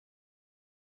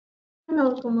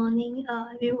Hello, good morning,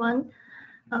 everyone.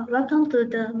 Welcome to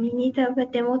the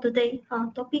Minitab demo today.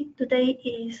 Topic today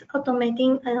is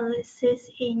automating analysis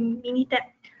in Minitab.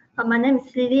 My name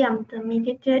is Lily. I'm the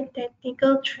Minitab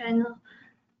technical trainer.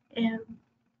 And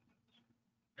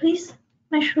please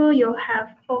make sure you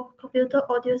have a computer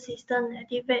audio system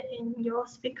activated and your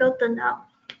speaker turned up.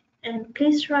 And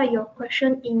please write your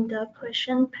question in the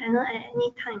question panel at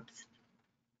any time.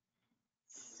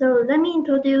 So let me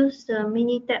introduce the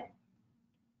Minitab.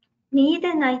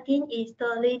 Minitab 19 is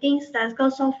the leading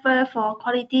statistical software for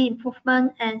quality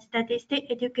improvement and statistic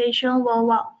education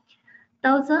worldwide.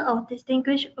 Thousands of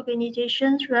distinguished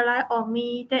organizations rely on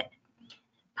Minitab's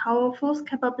powerful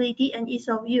capability and ease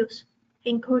of use,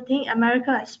 including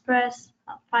American Express,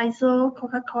 Pfizer,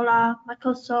 Coca-Cola,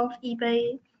 Microsoft,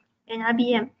 eBay, and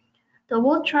IBM. The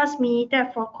world trusts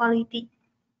Minitab for quality.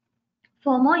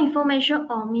 For more information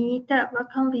on Minitab,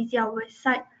 welcome visit our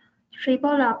website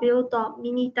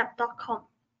www.minitab.com.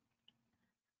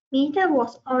 Minitab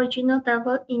was originally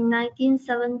developed in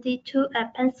 1972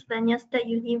 at Pennsylvania State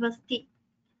University.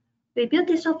 We built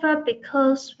this software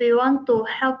because we want to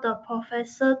help the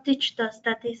professor teach the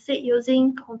statistics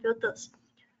using computers,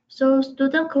 so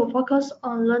students could focus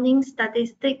on learning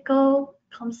statistical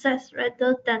concepts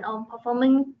rather than on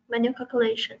performing manual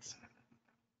calculations.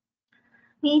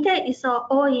 Minitab is an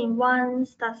all-in-one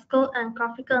statistical and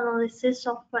graphical analysis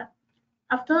software.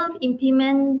 After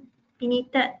implementing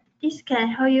Minitab, this can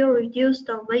help you reduce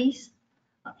the waste,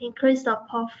 increase the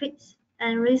profits,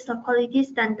 and raise the quality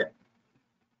standard.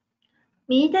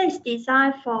 Minitab is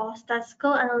designed for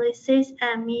statistical analysis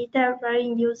and Minitab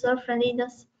varying user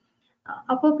friendliness,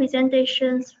 upper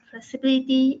presentations,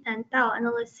 flexibility, and tile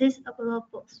analysis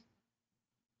available.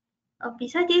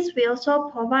 Besides this, we also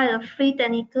provide a free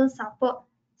technical support.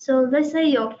 So let's say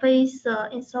you face the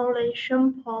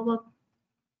installation problem,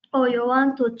 or you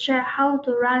want to check how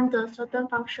to run the certain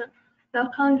function,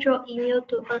 welcome your email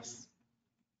to us.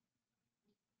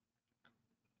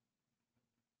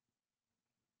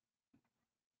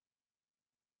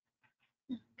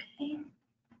 Okay.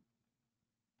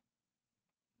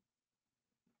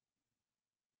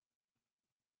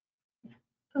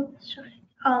 Oh, sorry.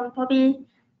 Probably.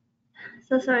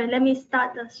 So sorry. Let me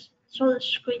start the show the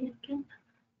screen again.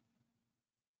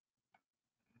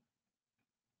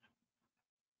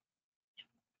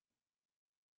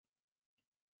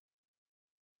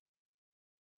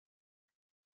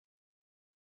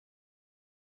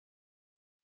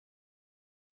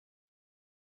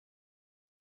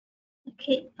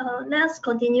 Okay, let's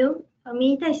continue.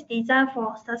 Minitab is designed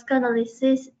for statistical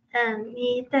analysis and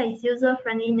Minitab is user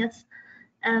friendliness.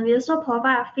 And we also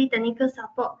provide free technical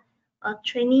support,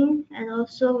 training, and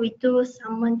also we do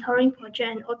some mentoring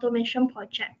project and automation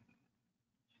project.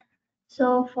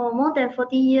 So for more than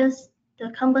 40 years, the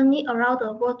company around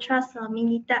the world trusts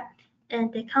Minitab,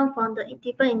 and they come from the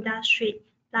different industry,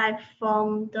 like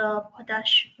from the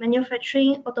production,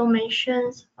 manufacturing,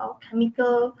 automations, or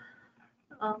chemical,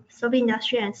 service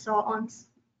industry, and so on.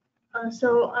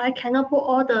 So I cannot put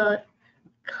all the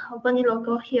company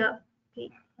logo here. Okay.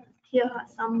 Here are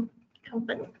some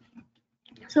company.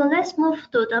 So let's move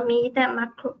to the Minitab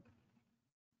macro.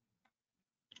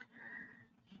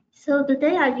 So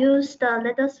today I use the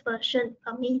latest version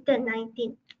of Minitab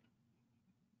 19.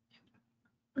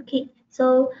 Okay,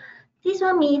 so this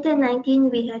one Minitab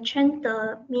 19, we have changed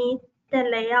the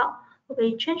Minitab layout.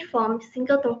 We changed from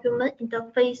single document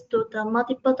interface to the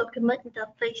multiple document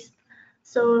interface.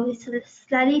 So it's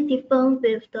slightly different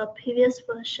with the previous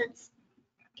versions.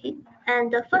 Okay, and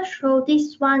the first row,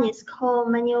 this one is called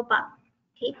menu bar.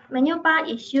 Okay, menu bar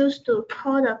is used to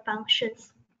call the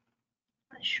functions.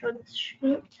 I show the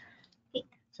screen. Okay,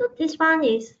 so this one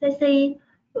is, let's say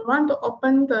we want to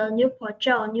open the new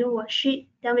project or new worksheet,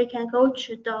 then we can go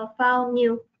to the file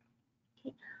new.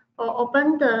 Okay, or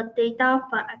open the data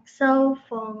from Excel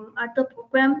from other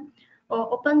program,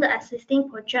 or open the existing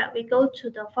project, we go to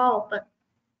the file open.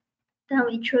 Then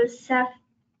we choose save.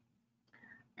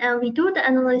 And we do the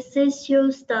analysis,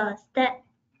 use the stat,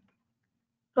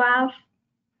 graph,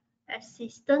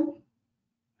 assistant.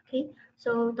 Okay,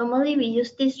 so normally we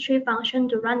use these three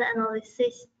functions to run the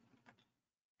analysis.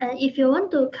 And if you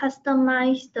want to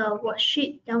customize the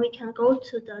worksheet, then we can go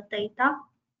to the data,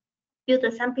 build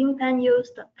the sampling plan,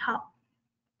 use the count.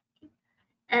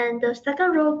 And the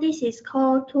second row, this is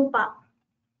called toolbar.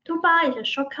 Toolbar is a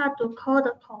shortcut to call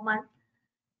the command.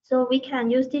 So we can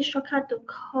use this shortcut to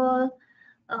call,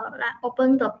 like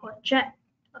open the project,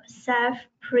 save,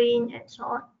 print, and so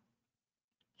on.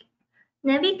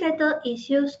 Navigator is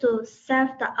used to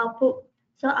save the output.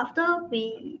 So after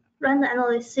we run the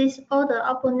analysis, all the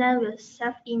output name will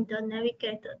save in the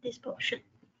navigator, this portion.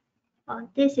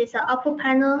 This is the output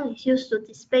panel. It's used to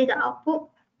display the output.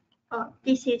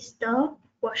 This is the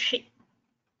worksheet.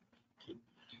 Okay.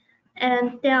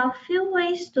 And there are a few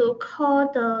ways to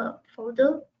call the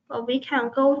folder. We can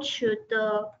go to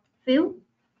the view.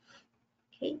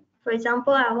 Okay. For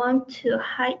example, I want to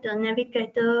hide the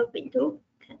navigator window.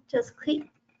 Just click,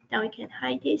 then we can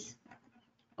hide this.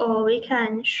 Or we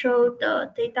can show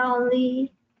the data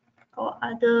only or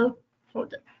other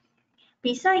folder.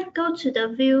 Besides go to the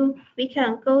view, we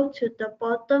can go to the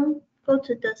bottom, go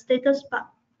to the status bar.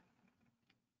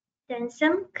 Then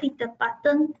click the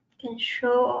button, can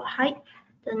show or hide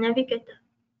the navigator.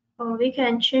 Or we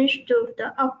can change to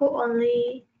the output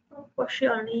only, or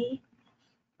worksheet only,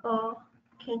 or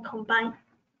can combine.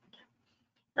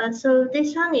 So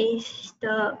this one is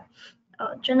the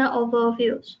general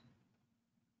overviews.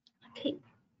 Okay.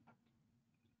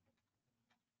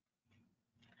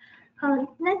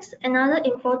 Next, another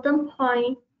important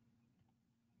point.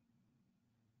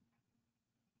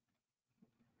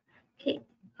 Okay,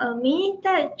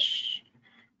 Minitab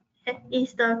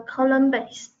is the column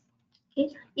based.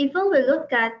 Okay, even we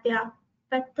look at the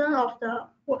pattern of the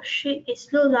worksheet, it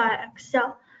looks like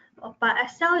Excel, but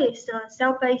Excel is a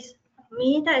cell based.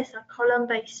 Minitab is a column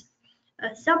based.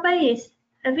 Cell based is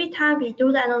every time we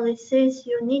do the analysis,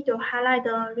 you need to highlight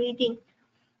the reading.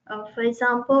 For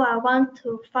example, I want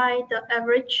to find the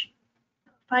average,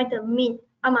 find the mean.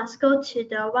 I must go to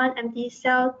the one empty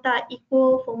cell that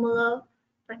equal formula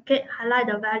bracket, highlight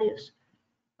the values.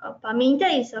 But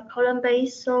Minitab is a column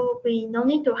based, so we no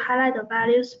need to highlight the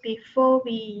values before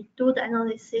we do the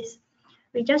analysis.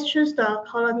 We just choose the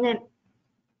column name.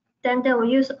 Then they will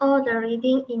use all the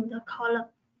reading in the column.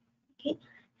 Okay.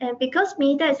 And because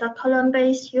Minitab is a column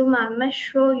based, you must make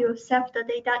sure you save the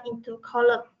data into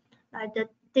column, like the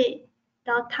date,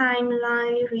 the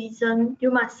timeline, reason.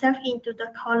 You must save into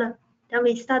the column. Then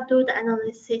we start do the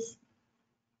analysis.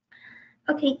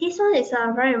 Okay, this one is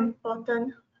very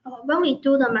important. When we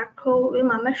do the macro, we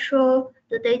must make sure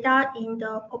the data in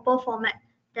the proper format.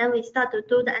 Then we start to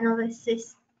do the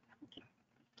analysis. Okay.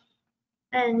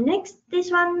 And next, this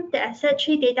one, the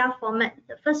SH data format.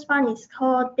 The first one is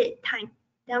called date time.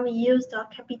 Then we use the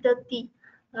capital D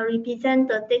represent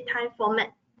the date time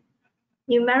format.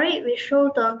 Numeric, we show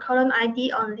the column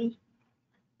ID only.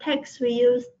 Text, we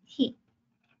use T.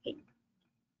 Okay.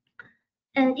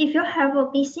 And if you have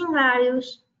a missing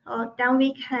values, then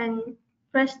we can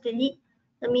press delete.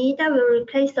 The Minitab will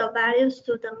replace the values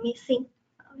to the missing.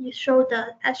 You show the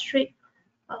asterisk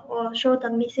or show the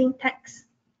missing text.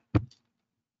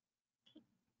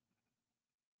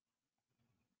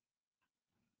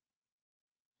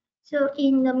 So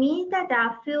in the Minitab, there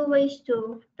are a few ways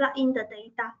to plug in the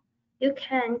data. You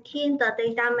can key in the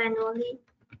data manually,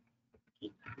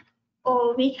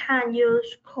 or we can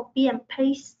use copy and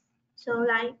paste. So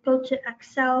like go to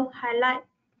Excel, highlight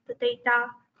the data,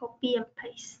 copy and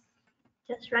paste.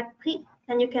 Just right click,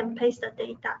 and you can paste the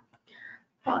data.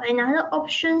 For another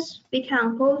options, we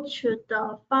can go to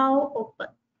the file open.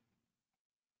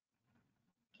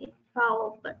 Okay,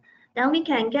 file open. Then we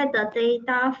can get the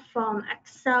data from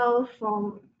Excel,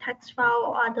 from text file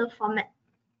or other format.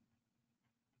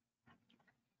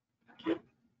 Okay.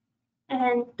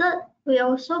 And third, we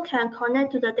also can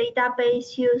connect to the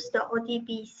database, use the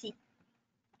ODBC.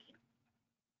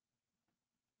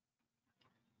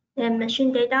 Then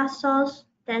machine data source,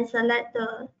 then select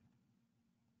the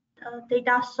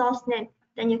data source name,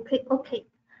 then you click OK.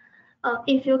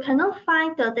 If you cannot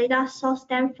find the data source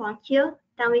name from here,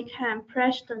 then we can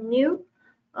press the new,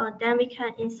 then we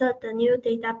can insert the new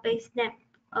database name.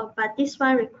 But this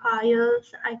one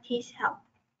requires IT's help.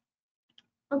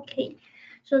 Okay,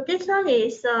 so this one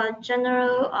is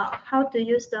general how to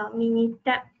use the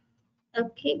Minitab.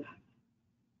 Okay.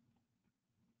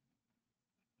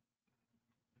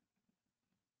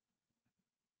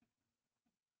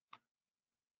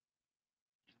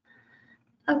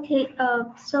 Okay,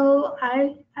 so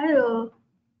I will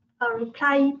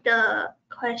reply the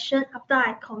question after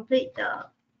I complete the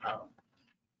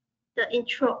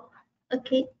intro.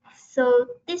 Okay, so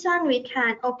this one we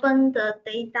can open the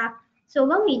data. So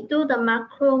when we do the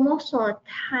macro, most of the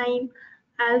time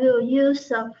I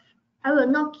will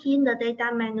not key in the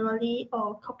data manually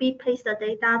or copy paste the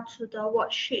data to the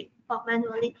worksheet or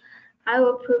manually. I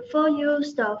will prefer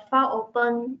use the file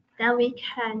open, then we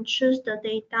can choose the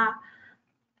data.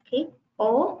 Okay,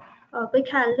 or we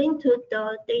can link to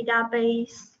the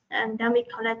database and then we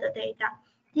collect the data.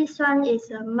 This one is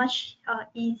much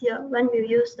easier when you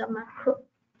use the macro.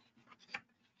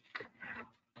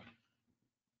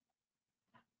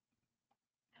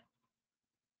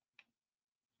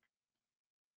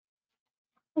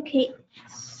 Okay,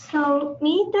 so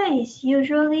Minitab is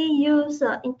usually used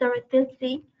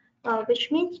interactively, which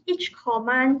means each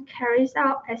command carries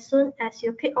out as soon as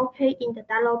you click OK in the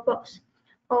dialog box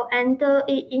or enter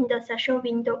it in the session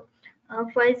window.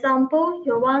 For example,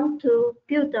 you want to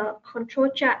build a control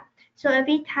chart. So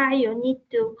every time you need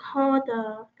to call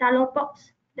the dialog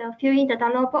box, fill in the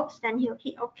dialog box, then you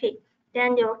hit OK.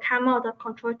 Then you'll come out the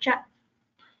control chart.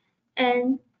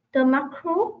 And the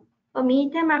macro, a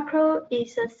Minitab macro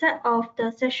is a set of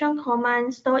the session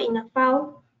commands stored in a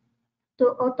file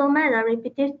to automate a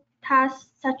repetitive tasks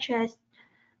such as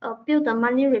build the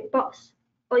monthly reports,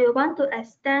 or you want to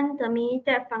extend the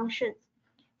Minitab functions,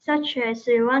 such as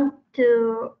you want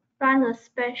to run a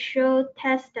special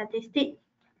test statistic.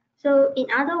 So in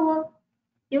other words,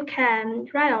 you can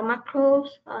write your macros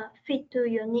fit to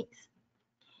your needs.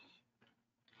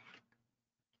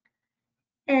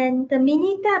 And the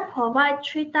Minitab provides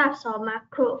three types of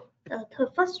macro. The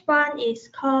first one is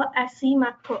called SC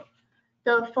macro.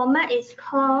 The format is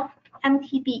called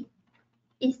MTB.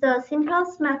 It's the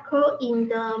simplest macro in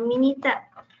the Minitab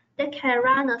that can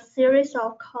run a series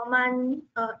of commands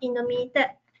in the Minitab.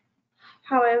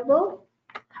 However,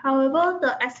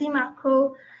 the SC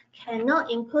macro cannot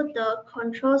include the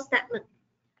control statement.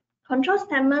 Control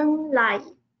statement like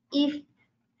if,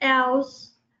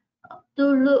 else, do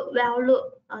loop, while loop.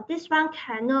 This one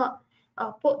cannot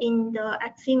put in the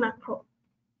XC macro.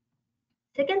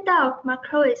 Second type of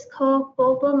macro is called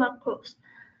global macros.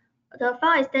 The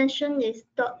file extension is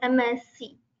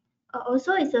 .msc.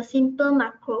 Also, it's a simple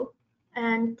macro,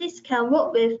 and this can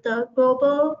work with the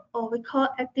global or we call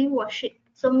active worksheet.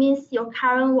 So means your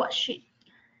current worksheet.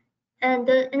 And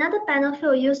another benefit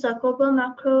of use a global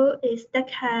macro is that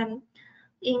can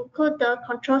include the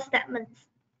control statements.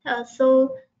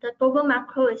 So the global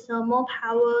macro is more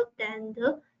power than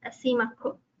the SC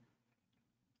macro.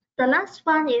 The last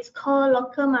one is called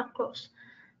local macros.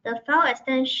 The file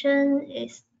extension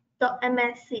is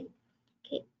 .msc.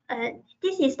 Okay,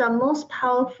 this is the most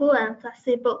powerful and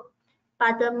flexible,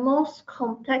 but the most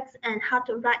complex and hard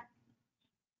to write.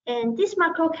 And this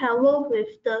macro can work with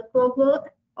the global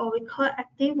or we call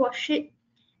active worksheet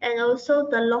and also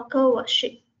the local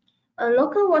worksheet. A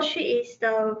local worksheet is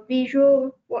the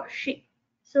visual worksheet.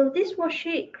 So this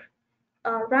worksheet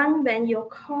run when you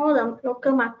call the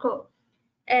local macro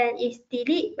and is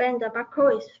delete when the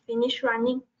macro is finished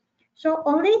running. So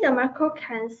only the macro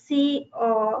can see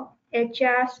or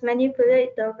adjust,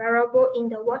 manipulate the variable in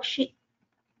the worksheet.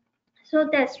 So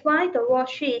that's why the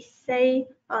worksheet is say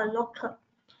local.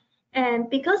 And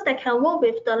because they can work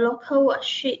with the local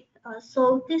worksheet,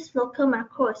 so this local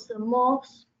macro is the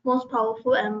most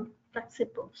powerful and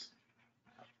flexible.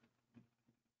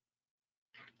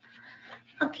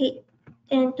 Okay,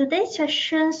 in today's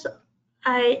sessions,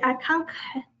 I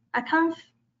can't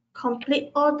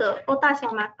complete all types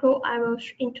of macro. I will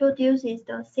introduce is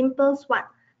the simplest one.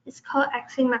 It's called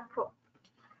axing macro.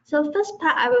 So first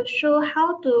part, I will show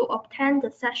how to obtain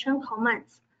the session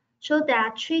commands. So there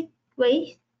are three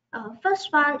ways.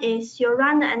 First one is you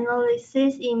run the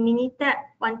analysis in Minitab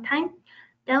one time.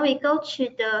 Then we go to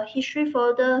the history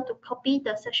folder to copy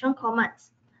the session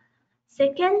commands.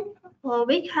 Second,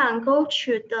 we can go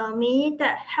to the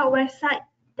Minitab help website.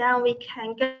 Then we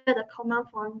can get the command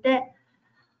from there.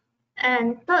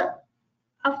 And third,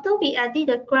 after we edit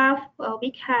the graph,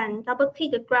 we can double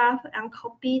click the graph and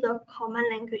copy the command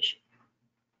language.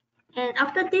 And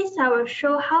after this, I will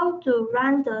show how to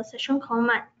run the session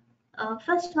command.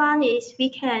 First one is we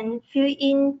can fill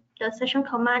in the session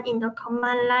command in the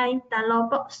command line dialog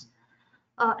box.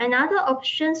 Another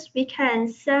options, we can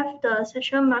save the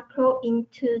session macro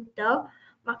into the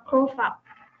macro file.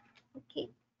 Okay,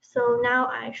 so now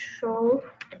I show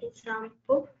the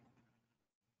example.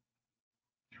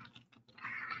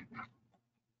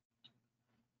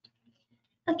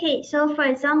 Okay, so for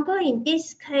example, in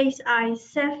this case, I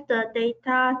save the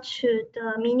data to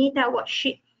the Minitab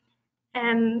worksheet.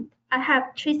 And I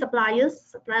have three suppliers,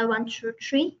 supplier 1, 2,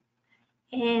 3.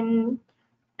 And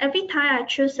every time I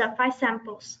choose 5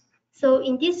 samples. So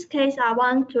in this case, I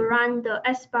want to run the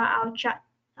S bar out chart.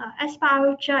 S bar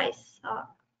out chart is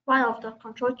one of the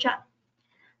control chart.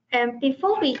 And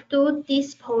before we do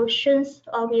these portions,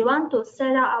 we want to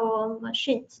set up our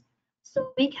machines.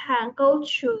 So we can go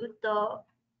to the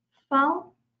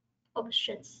file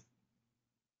options.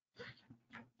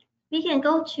 We can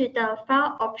go to the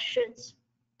file options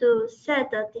to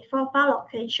set the default file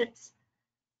locations.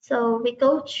 So we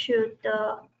go to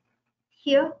the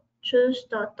here, choose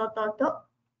the dot,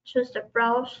 choose the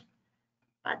browse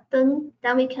button,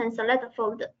 then we can select the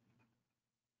folder.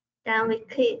 Then we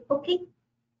click OK.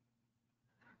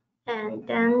 And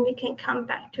then we can come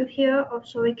back to here.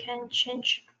 Also, we can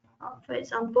change, for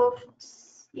example, for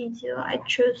easier, I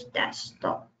choose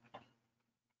desktop.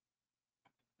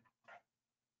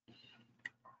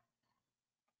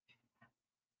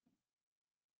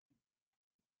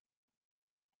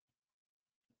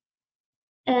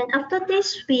 And after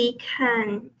this, we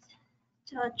can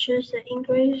choose the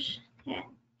English and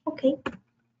okay.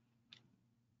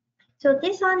 So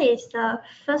this one is the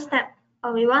first step.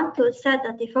 We want to set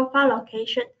the default file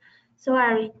location. So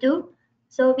I redo.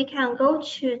 So we can go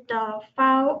to the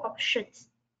file options.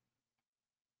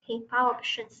 Okay, file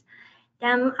options.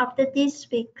 Then after this,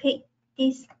 we click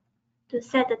this to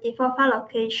set the default file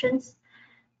locations.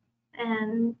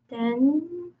 And then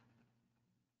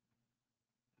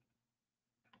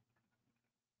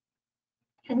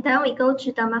we go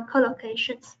to the macro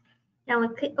locations. Then we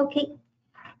click OK.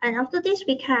 And after this,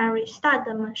 we can restart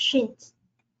the machines.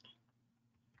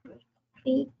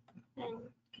 Okay, and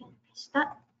can restart.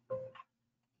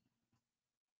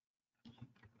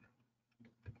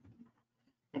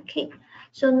 Okay,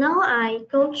 so now I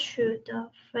go to the,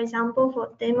 for example,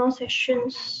 for demo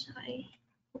sessions, I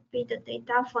copy the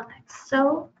data from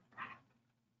Excel.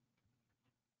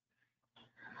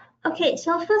 Okay,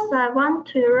 so first I want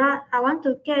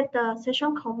to get the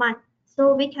session command.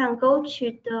 So we can go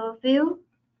to the view,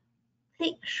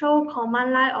 click show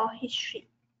command line or history.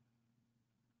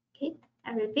 Okay,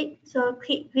 I repeat. So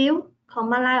click view,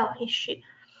 command line or history.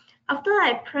 After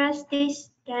I press this,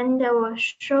 then they will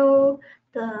show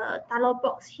the dialog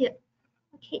box here.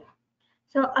 Okay.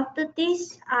 So after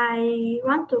this, I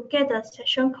want to get the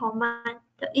session command.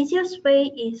 The easiest way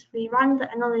is we run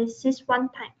the analysis one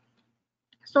time.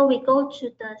 So we go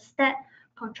to the stat,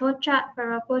 control chart,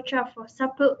 variable chart for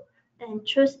subgroup, and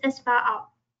choose SPR out.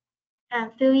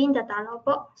 And fill in the dialog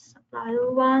box,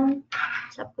 supplier 1,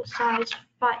 subgroup size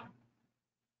 5.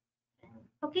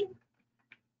 Okay.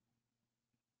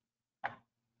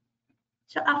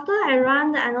 So after I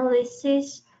run the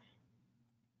analysis,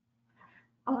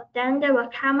 then they will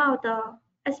come out the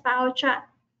SPR chart,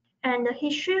 and the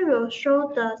history will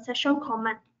show the session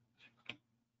command.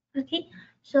 Okay,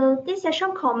 so this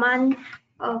session command,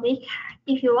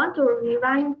 if you want to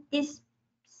rerun this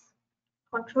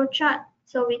control chart,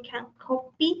 so we can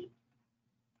copy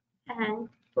and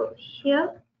put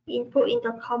here, input in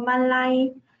the command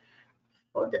line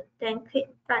folder, then click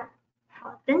run.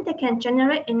 Then they can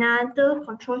generate another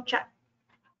control chart.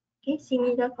 Okay,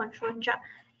 similar control chart.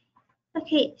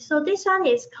 Okay, so this one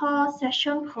is called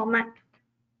session command.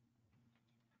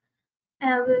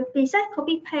 And besides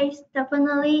copy paste,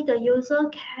 definitely the user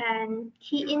can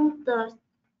key in the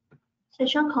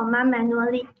session command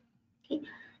manually. Okay.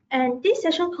 And this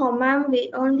session command,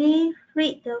 we only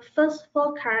read the first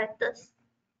 4 characters.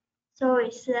 So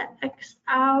it's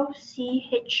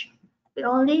XRCH. We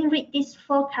only read these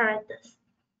 4 characters.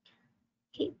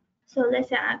 Okay, so let's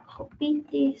say I copy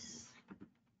this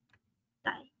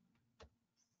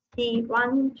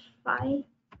C15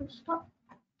 stop.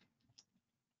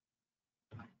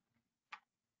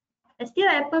 I'm still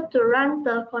able to run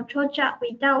the control chart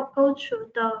without go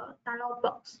through the dialog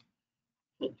box.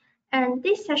 Okay. And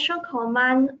this session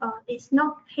command is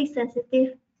not case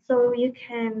sensitive, so you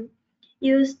can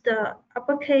use the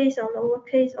uppercase or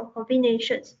lowercase or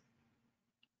combinations.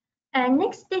 And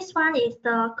next, this one is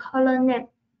the column name.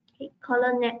 Okay,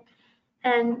 column name.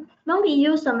 And when we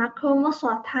use the macro, most of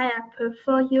the time I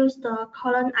prefer use the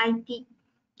column ID.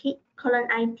 Okay, column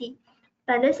ID.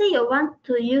 But let's say you want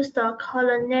to use the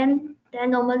column name,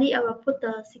 then normally I will put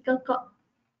the single quote.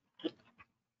 Okay.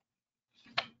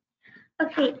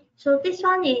 Okay, so this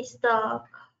one is the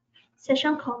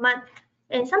session command.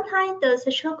 And sometimes the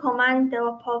session command, they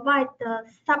will provide the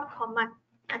sub command.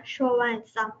 I'll show one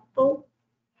example.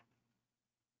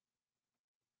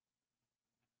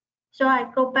 So I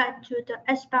go back to the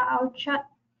SPR chart.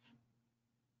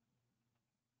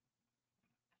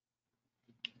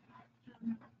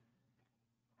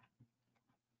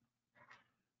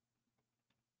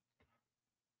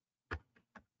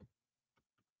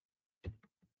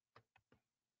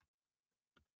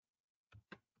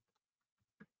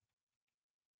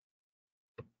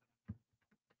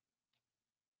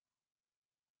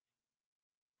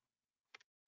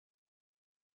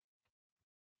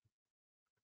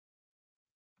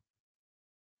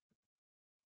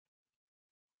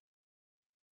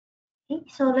 Okay,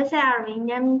 so let's say I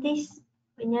rename this,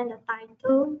 rename the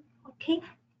title. Okay.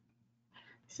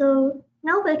 So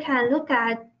now we can look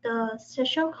at the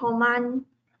session command.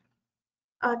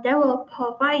 That will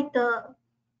provide the,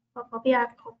 maybe I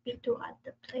copy to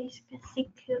other place, can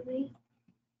see clearly.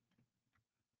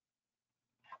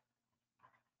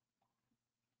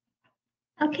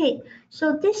 Okay,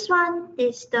 so this one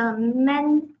is the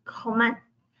main command.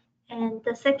 And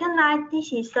the second line,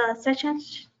 this is the section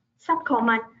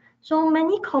subcommand. So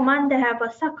many commands that have a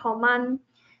subcommand,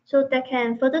 so they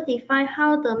can further define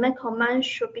how the main command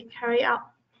should be carried out.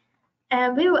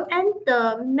 And we will end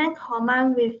the main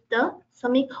command with the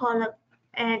semicolon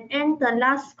and end the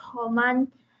last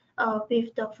command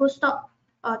with the full stop.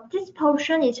 This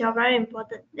portion is very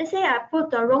important. Let's say I put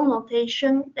the wrong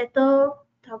notation, later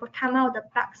that will come out the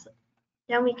bugs.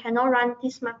 Then we cannot run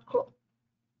this macro.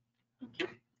 Okay.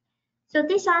 So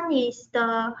this one is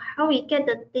the how we get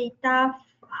the data,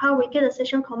 how we get the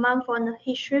session command from the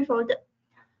history folder.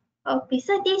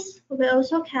 Besides this, we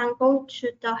also can go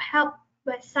to the help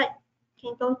website.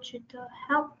 Can go to the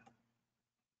help.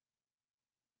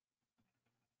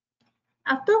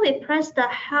 After we press the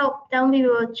help, then we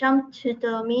will jump to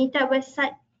the Minitab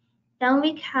website. Then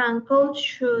we can go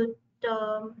to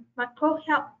the macro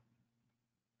help.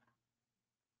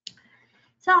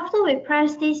 So after we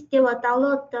press this, they will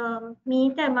download the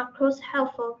Minitab Macros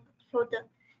help folder.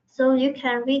 So you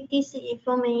can read this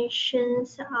information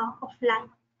offline.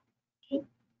 Okay.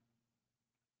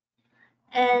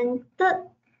 And third,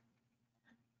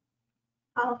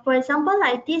 for example,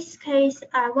 like this case,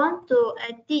 I want to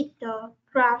edit the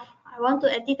graph. I want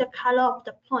to edit the color of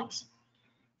the points.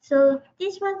 So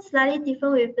this one slightly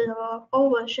different with the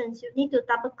old versions. You need to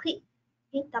double click.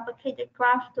 Okay, double click the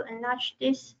graph to enlarge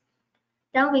this.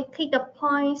 Then we click the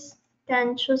points,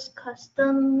 then choose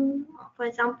custom. For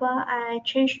example, I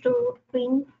change to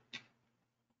green.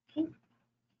 Okay.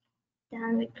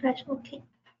 Then we press OK.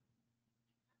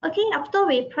 Okay, after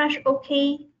we press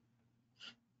OK,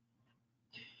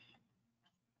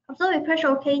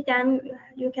 then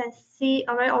you can see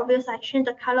a very obvious I change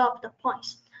the color of the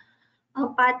points.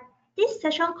 But this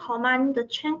session command, the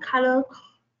change color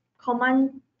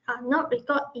command are not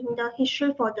recorded in the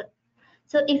history folder.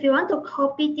 So if you want to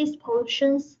copy these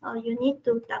portions, you need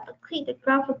to double click the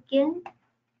graph again,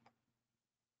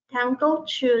 then go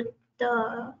to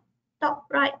the top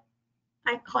right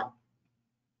icon.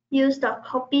 Use the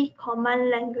copy command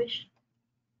language.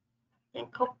 Then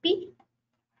copy,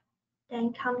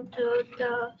 then come to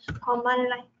the command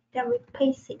line, then we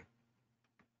paste it.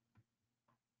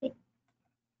 Okay.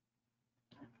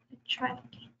 Try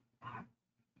again.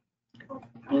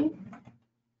 Copy.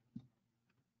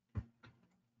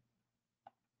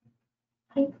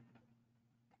 Okay.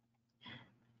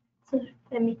 So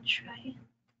let me try.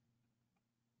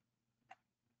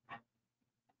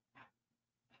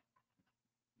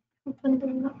 Open the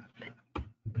notepad.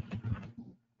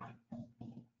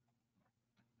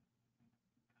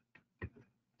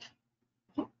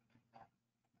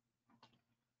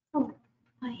 Oh,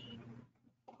 my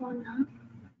corner.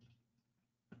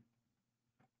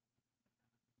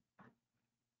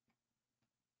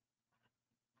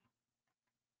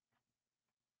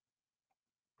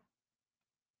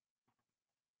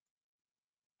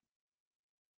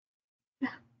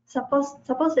 Suppose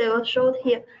it was showed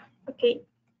here. Okay,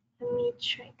 let me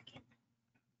check.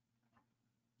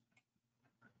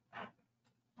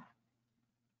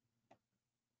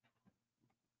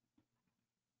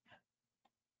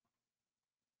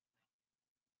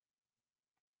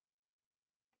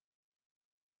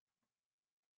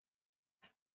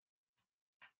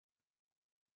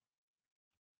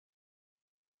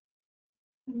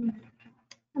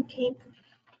 Okay,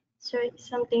 sorry,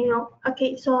 something wrong.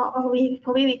 Okay, so we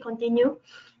continue.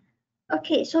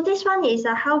 Okay, so this one is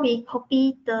how we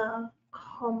copy the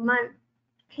command.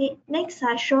 Okay, next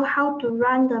I show how to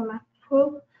run the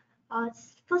macro.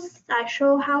 First I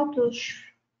show how to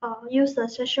use the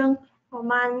session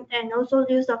command and also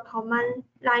use the command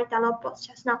line dialog box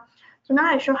just now. So now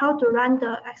I show how to run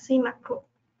the XC macro.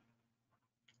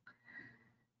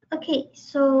 Okay,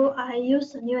 so I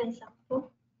use a new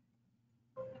example.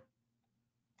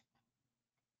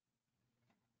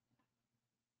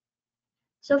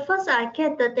 So first I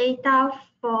get the data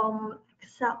from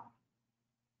Excel.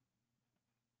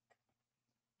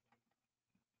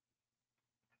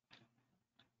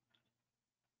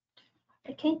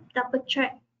 Okay, double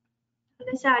check.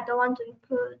 Let's say I don't want to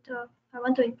input, I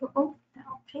want to input all.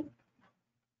 Okay.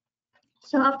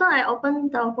 So after I open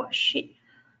the worksheet,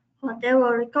 they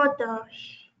will record the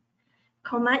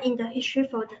command in the history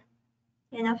folder.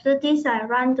 And after this, I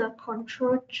run the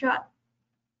control chart.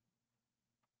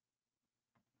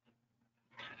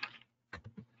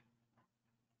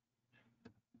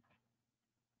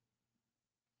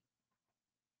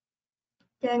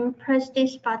 Then press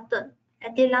this button.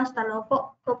 Edit last dialog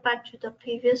box. Go back to the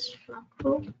previous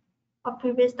macro or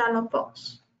previous dialog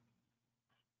box.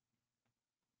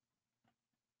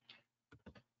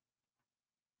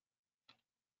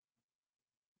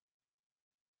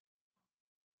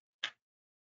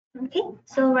 Okay,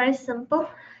 so very simple.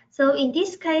 So in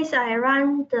this case, I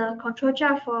run the control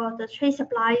chart for the three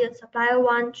suppliers, supplier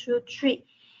 1, 2, 3.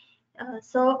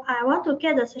 So I want to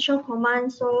get the session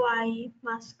command, so I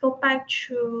must go back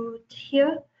to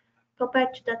here, go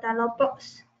back to the dialog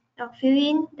box, fill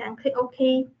in, then click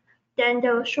OK. Then they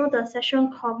will show the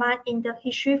session command in the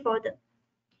history folder.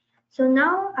 So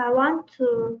now I want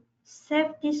to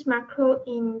save this macro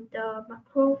in the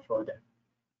macro folder.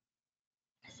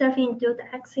 Save into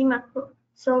the exit macro.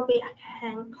 So we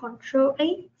can Control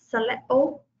A, select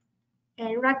all,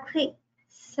 and right click,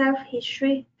 save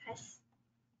history as.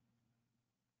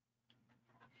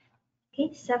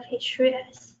 Okay, save history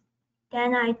as.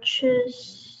 Then I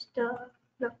choose the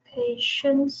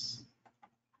locations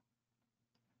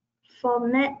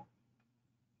format.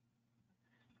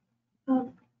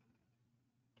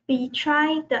 We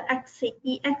try the exec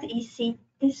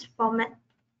this format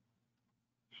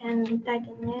and type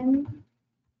the name.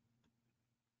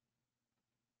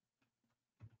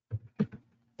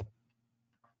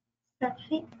 That's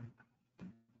it.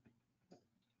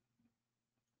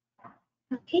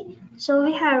 Okay, so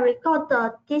we have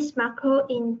recorded this macro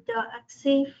in the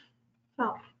exec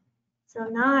file. So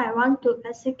now I want to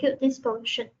execute this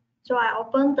function. So I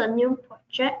open the new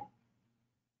project.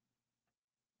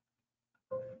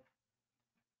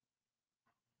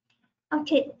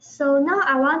 Okay, so now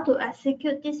I want to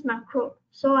execute this macro.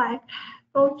 So I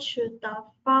go to the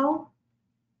file,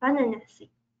 run analysis.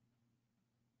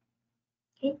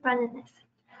 Okay, run analysis.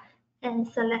 And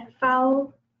select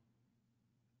file.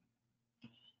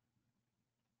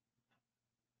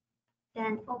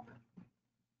 Then open.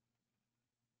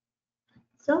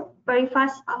 So very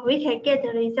fast, we can get the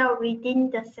result within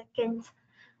the seconds.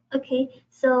 Okay,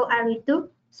 so I redo.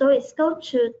 So it's go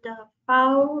to the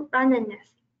file run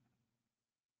analysis.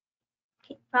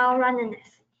 Okay, file run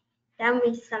analysis. Then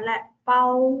we select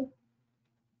file.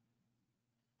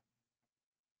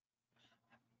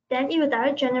 Then it will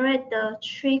directly generate the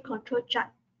three control chart.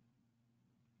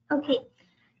 Okay,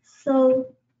 so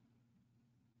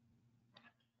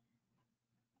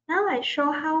now I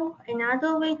show how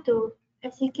another way to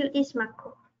execute this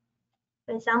macro.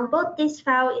 For example, this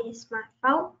file is my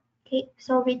file. Okay,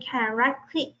 so we can right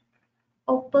click,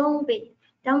 open with,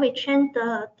 then we change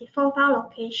the default file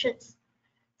locations.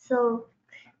 So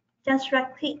just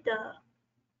right click the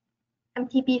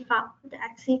MTB file, the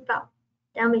exe file.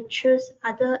 Then we choose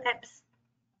other apps.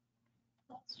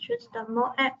 Let's choose the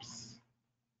more apps.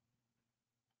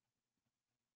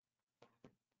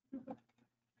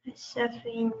 I save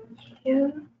in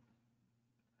here.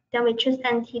 Then we choose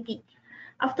NTB.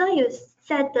 After you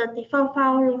set the default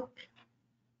file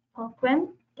program,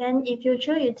 then in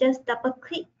future you just double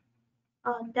click.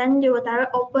 Then you will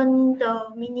directly open the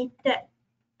Minitab.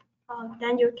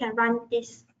 Then you can run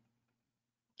this.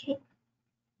 Okay.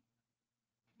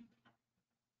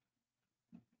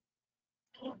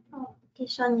 Okay.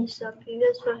 This one is the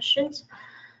previous versions.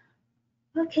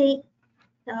 Okay.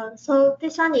 So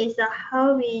this one is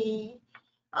how we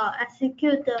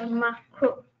execute the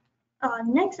macro.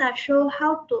 Next, I show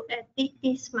how to edit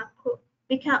this macro.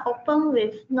 We can open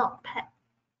with Notepad.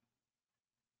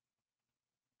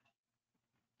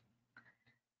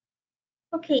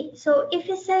 Okay, so if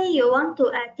you say you want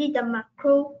to edit the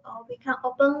macro, we can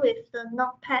open with the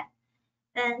Notepad.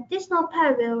 And this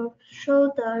Notepad will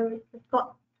show the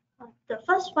record. The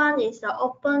first one is the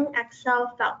open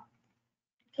Excel file.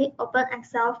 Okay, open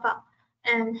Excel file.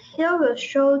 And here will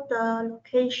show the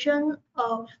location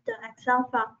of the Excel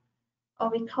file, or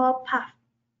we call path.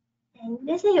 And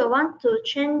let's say you want to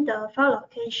change the file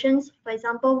locations. For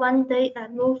example, one day I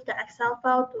move the Excel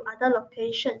file to other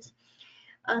locations.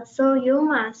 So you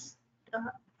must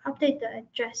update the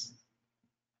address.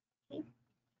 Okay.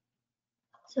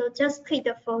 So just click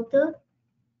the folder,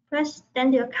 press,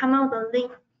 then you'll come out the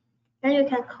link. Then you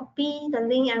can copy the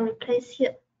link and replace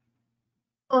here.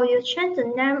 Or you change the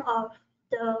name of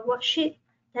the worksheet,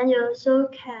 then you also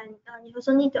can, you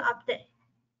also need to update.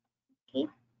 Okay.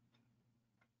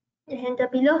 And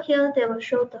below here, they will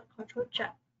show the control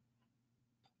chart.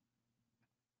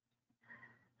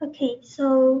 Okay,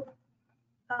 so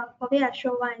probably I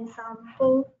show one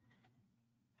example.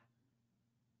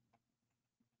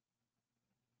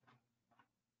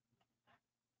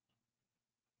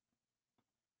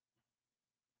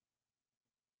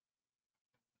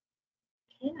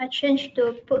 Okay, I change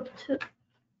to put 2.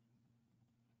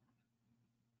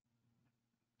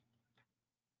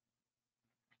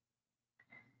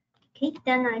 Okay,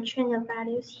 then I change the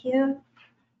values here.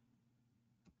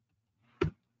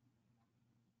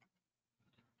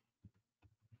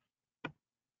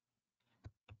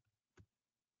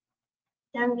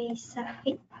 Then we save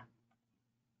it.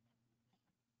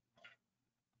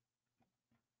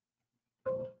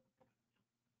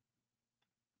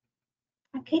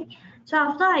 Okay, so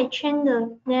after I change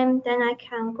the name, then I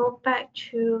can go back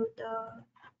to the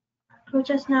macro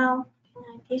just now.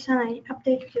 And this one I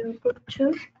update to group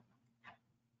 2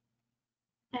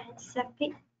 and save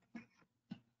it.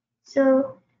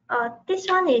 So this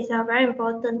one is very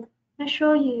important. Make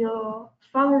sure your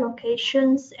file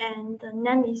locations and the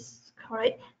name is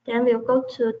correct. Then we'll go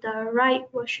to the right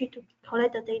worksheet to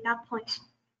collect the data points.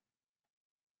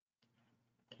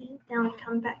 Okay, then we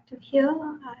come back to here.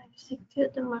 I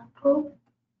execute the macro.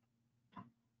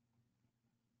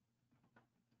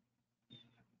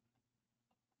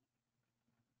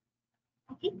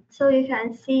 Okay, so you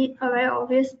can see very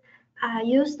obvious. I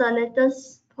use the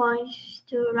latest points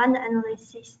to run the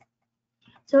analysis.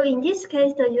 So in this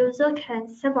case, the user can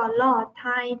save a lot of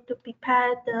time to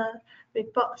prepare the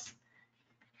reports.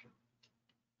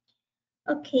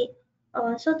 Okay,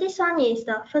 so this one is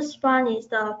the first one is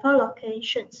the file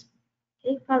locations.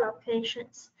 Okay, file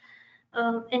locations.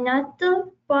 Another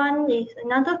one is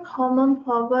another common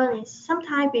problem is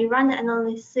sometimes we run the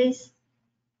analysis,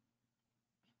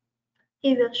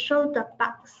 it will show the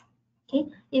bugs. Okay,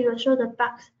 it will show the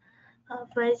bugs.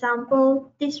 For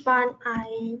example, this one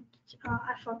I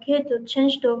forget to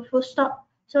change to full stop.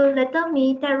 So later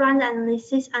me that run the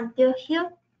analysis until here,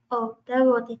 they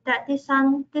will detect this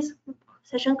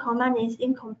session command is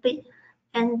incomplete,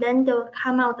 and then they will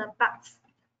come out the bugs.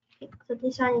 Okay, so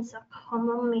this one is a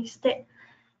common mistake.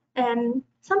 And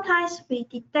sometimes we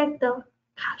detect the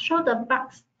show the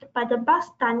bugs, but the bugs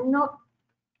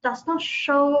does not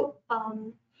show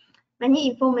many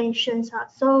informations.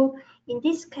 So in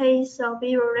this case,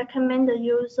 we will recommend the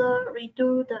user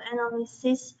redo the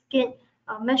analysis again.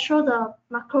 Make sure the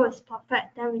macro is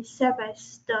perfect, then we save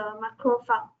as the macro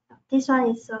file. This one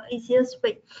is the easiest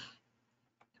way.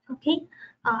 Okay,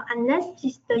 unless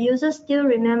the user still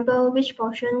remember which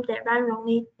portion they run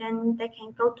wrongly, then they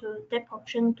can go to that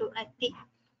portion to edit.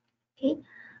 Okay,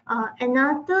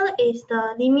 another is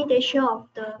the limitation of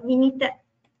the Minitab.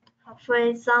 For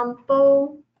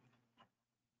example,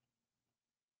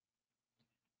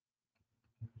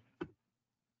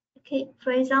 okay,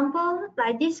 for example,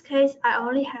 like this case, I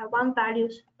only have one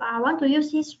values, but I want to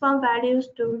use this one values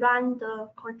to run the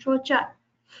control chart.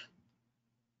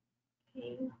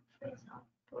 Okay, for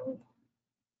example,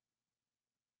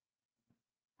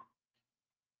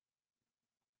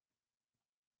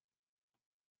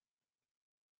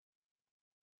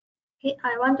 okay,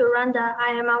 I want to run the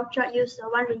IML chart, use the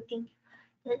one reading.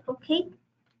 Then okay,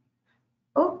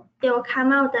 oh, it will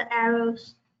come out the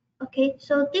arrows. Okay,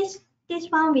 so this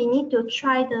one we need to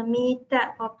try the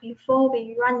Minitab before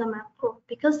we run the macro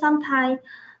because sometimes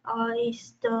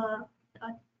is the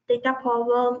data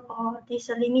problem or this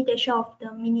limitation of the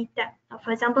Minitab.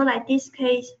 For example, like this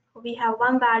case, we have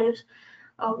one values.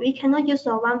 We cannot use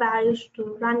the one values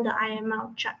to run the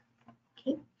IML chart.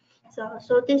 Okay,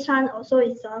 so this one also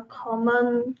is a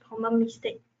common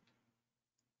mistake.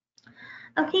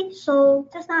 Okay, so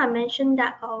just now I mentioned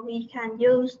that we can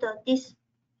use this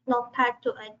notepad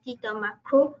to edit the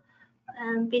macro.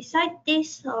 And besides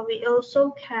this, we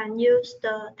also can use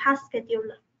the task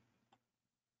scheduler.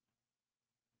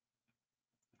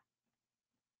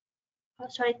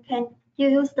 Sorry, can you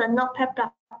use the notepad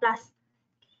plus?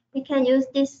 We can use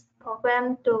this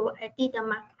program to edit the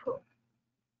macro.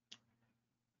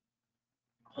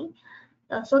 Okay,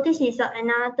 so this is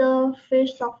another free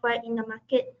software in the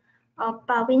market.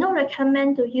 But we don't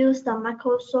recommend to use the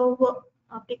Microsoft Word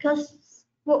because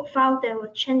Word file they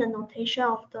will change the notation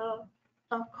of the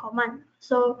command.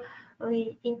 So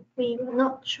we will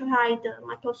not try the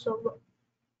Microsoft Word.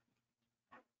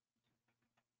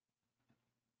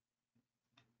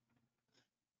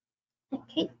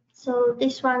 Okay, so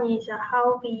this one is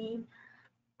how we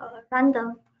run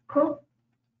the code.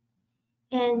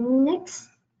 And next,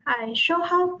 I show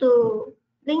how to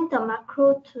link the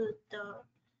macro to the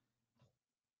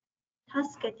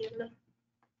task scheduler.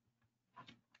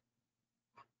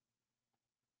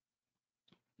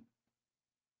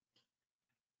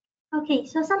 Okay,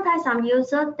 so sometimes some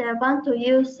users they want to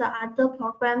use the other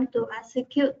program to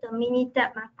execute the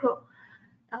Minitab macro.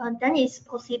 Then it's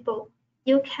possible.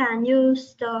 You can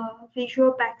use the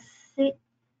Visual Basic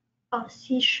or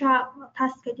C#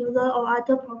 task scheduler or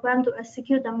other program to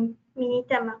execute the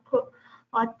Minitab macro.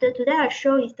 Today I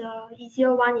show is the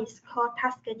easier one is called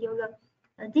task scheduler.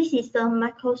 This is the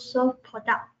Microsoft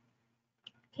product.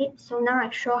 Okay, so now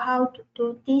I show how to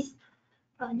do this.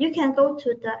 You can go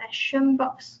to the action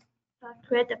box,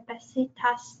 create a basic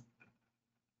task.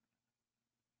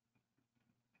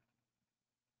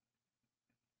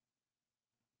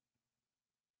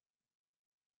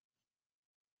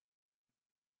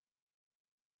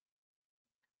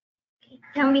 Okay.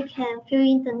 Then we can fill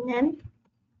in the name.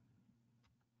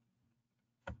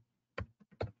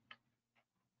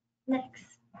 Next.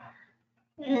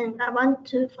 And I want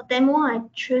to, for demo, I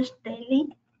choose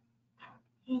daily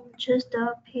and choose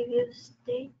the previous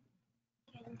date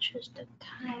and choose the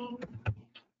time.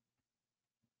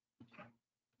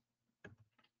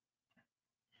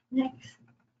 Next.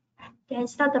 Then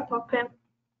start the program.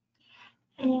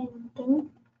 And then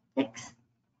next.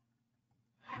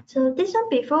 So this one,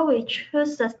 before we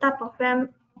choose the start program,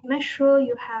 make sure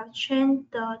you have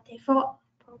changed the default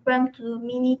program to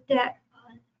Minitab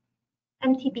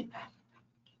MTB.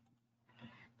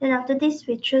 Then after this,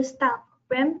 we choose start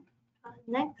program.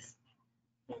 Next,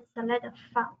 and select the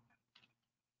file.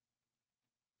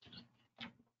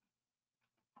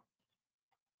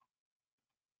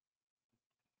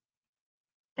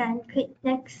 Then click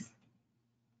next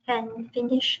and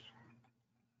finish.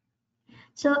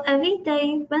 So every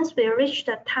day, once we reach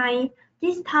the time,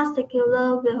 this task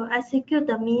scheduler will execute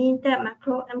the Minitab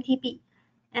macro MTB,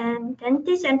 and then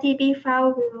this MTB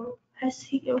file will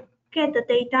get the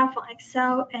data from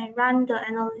Excel and run the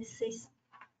analysis.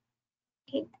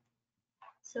 Okay,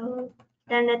 so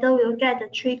then later we'll get the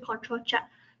tree control chart.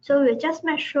 So we just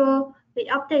make sure we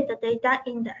update the data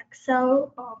in the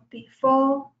Excel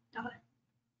before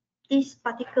this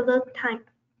particular time.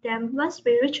 Then once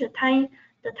we reach the time,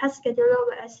 the task scheduler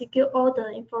will execute all the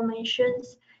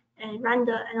informations and run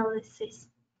the analysis.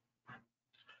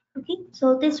 Okay,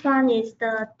 so this one is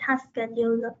the task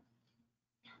scheduler.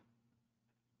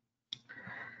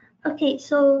 Okay,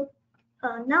 so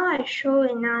now I show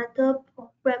another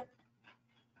program.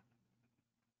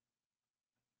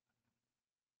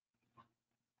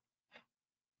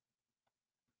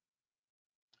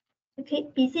 Okay,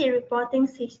 busy reporting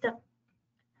system.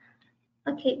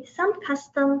 Okay, some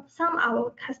our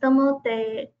customer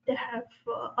they have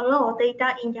a lot of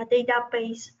data in their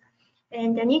database,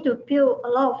 and they need to build a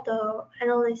lot of the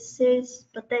analysis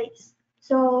per day.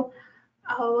 So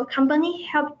our company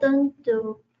help them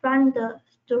to write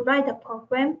the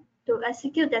program to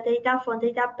execute the data from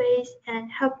database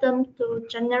and help them to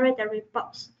generate the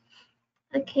reports.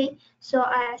 Okay, so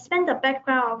I explain the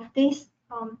background of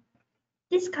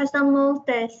this customer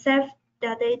they save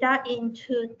their data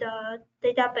into the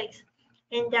database,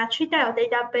 and there are three types of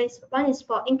database. One is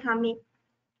for incoming,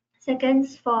 second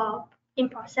is for in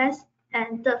process,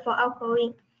 and third for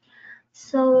outgoing.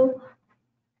 So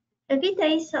every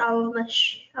day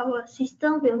our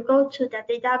system will go to the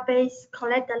database,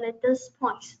 collect the latest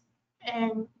points,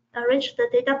 and arrange the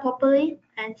data properly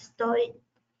and store it.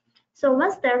 So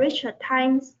once they reach a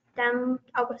time, then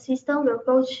our system will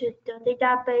go to the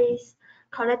database,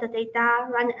 collect the data,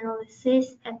 run the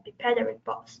analysis, and prepare the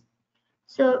reports.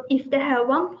 So if they have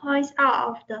 1 point out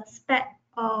of the spec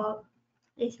or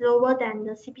is lower than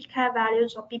the CPK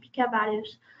values or PPK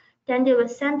values, then they will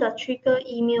send the trigger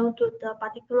email to the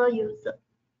particular user.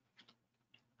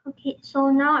 Okay, so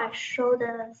now I show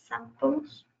the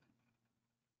samples.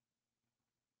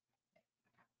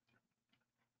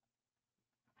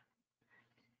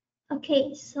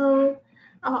 Okay, so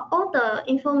all the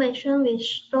information we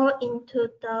store into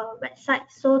the website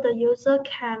so the user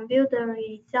can view the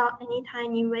result anytime,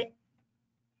 anyway.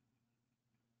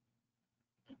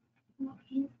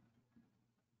 Okay.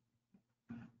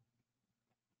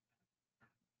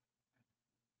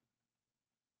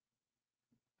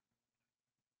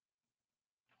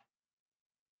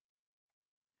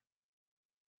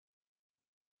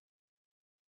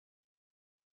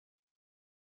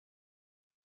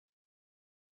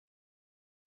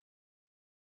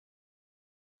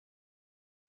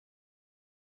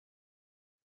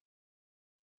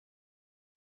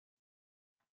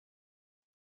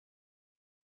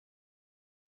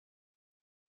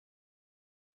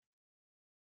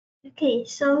 Okay,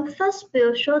 so first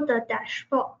we'll show the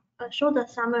dashboard, show the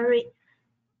summary.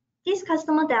 This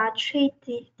customer there are three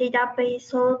database,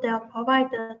 so they'll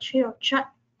provide the tree of chart.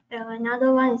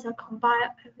 Another one is a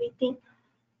compile everything.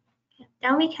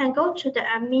 Then we can go to the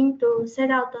admin to set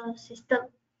up the system.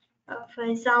 For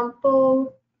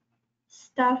example,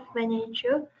 staff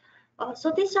manager.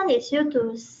 So this one is used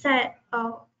to set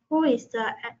who is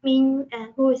the admin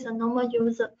and who is a normal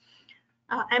user.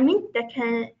 Admin that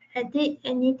can edit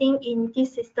anything in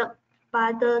this system,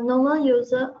 but the normal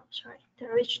user, sorry, to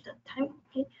reach the time.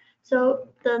 Okay, so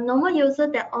the normal user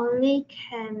that only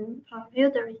can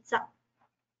view the result.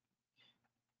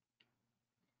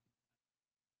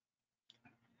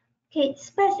 Okay,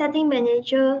 spec setting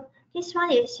manager. This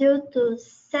one is used to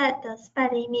set the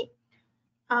spec limit.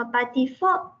 By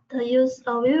default, we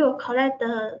will collect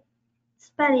the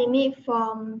spec limit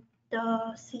from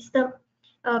the system,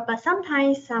 but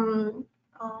sometimes some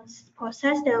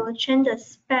process that will change the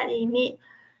spec limit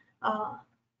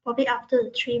probably after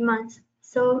the 3 months.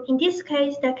 So in this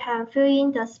case, they can fill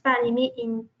in the spec limit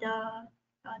in the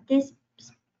this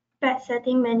spec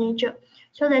setting manager.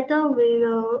 So later we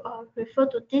will refer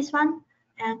to this one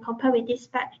and compare with this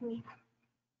spec limit.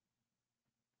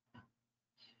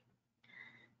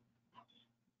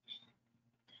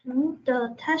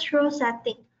 The test row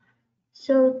setting.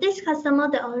 So this customer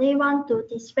they only want to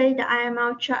display the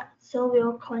IMR chart, so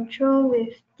we'll control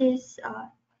with these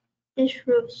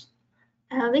rules.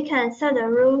 We can set the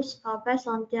rules based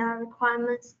on their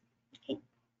requirements. Okay.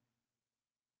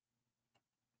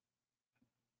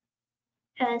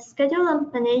 And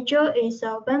scheduler manager is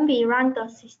when we run the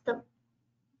system.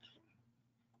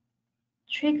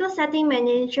 Trigger setting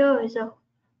manager is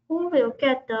who will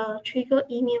get the trigger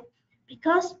email,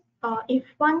 because if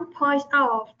one points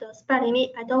out of the spec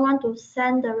limit, I don't want to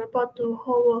send the report to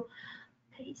whole world.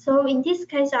 Okay, so in this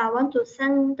case, I want to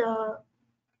send the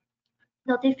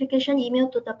notification email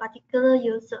to the particular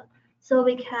user. So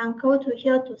we can go to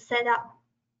here to set up.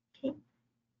 Okay.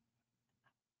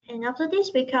 And after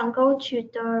this, we can go to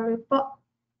the report.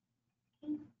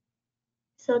 Okay.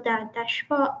 So that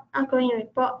dashboard, outgoing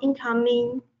report,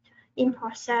 incoming, in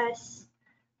process.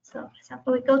 So for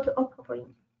example, we go to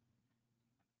outgoing.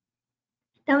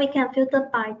 Then we can filter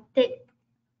by date,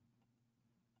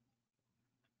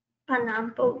 by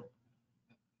number.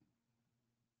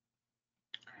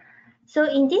 So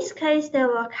in this case, they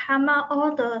will come out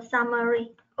all the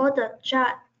summary, all the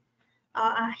chart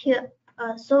are here.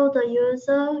 So the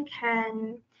user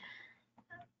can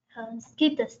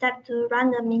skip the step to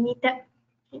run the Minitab.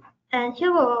 And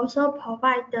here we'll also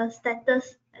provide the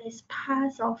status is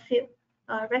pass or fail.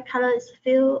 Red color is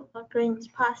fail, green is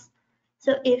pass.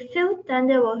 So if failed, then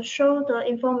they will show the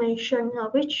information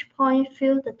which point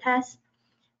failed the test,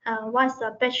 what's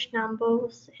the batch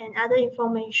numbers, and other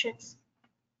informations.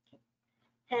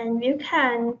 And you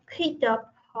can click the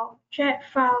project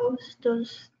files to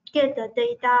get the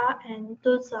data and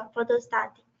do the further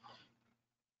study.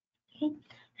 Okay.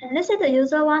 And let's say the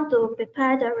user want to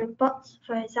prepare the reports.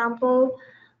 For example,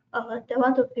 they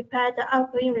want to prepare the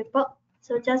outgoing report.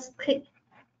 So just click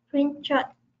print chart.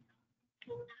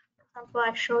 For example,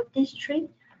 I show this tree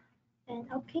and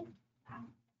okay.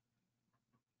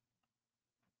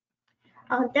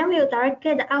 Then we'll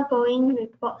directly get the outgoing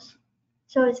reports.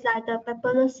 So it's like the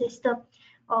paperless system,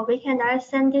 or we can directly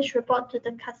send this report to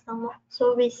the customer.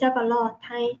 So we save a lot of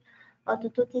time to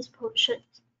do this portion.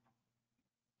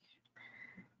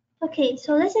 Okay,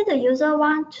 so let's say the user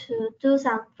want to do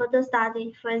some further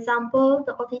study. For example,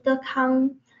 the auditor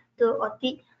come to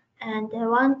audit and they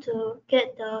want to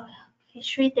get the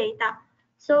history data.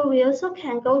 So we also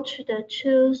can go to the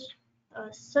tools,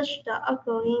 search the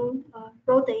outgoing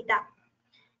raw data.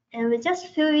 And we just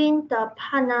fill in the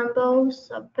part numbers,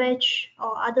 batch,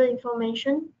 or other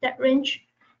information that range.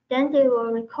 Then they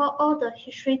will record all the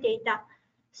history data.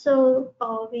 So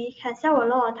we can save a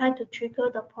lot of time to trigger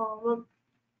the problem.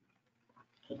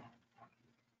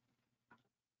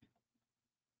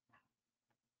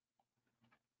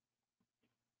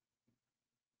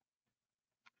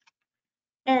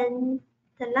 And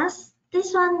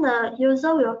this one, the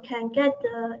user can get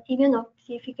the email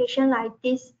notification like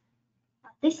this.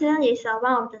 This one is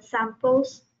one of the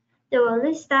samples. They will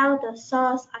list out the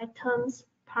source items,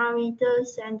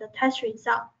 parameters, and the test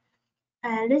result,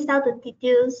 and list out the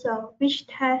details of which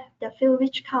test, the field,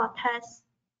 which kind of test,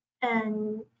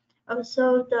 and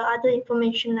also the other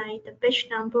information like the batch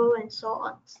number and so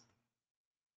on.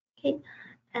 Okay,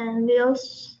 and we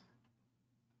also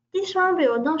this one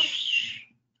will not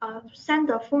send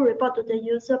the full report to the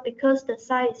user because the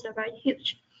size is very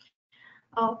huge.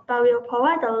 But we'll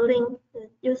provide a link. The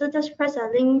user just press a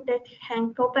link that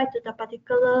can go back to the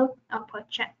particular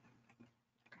project.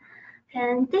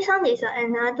 And this one is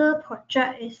another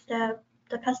project is the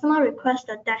customer requests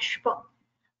the dashboard.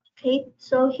 Okay,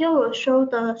 so here we'll show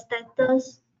the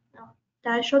status.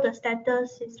 That show the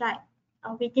status is like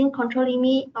within control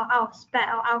limit or out of spec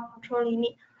or out of control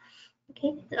limit.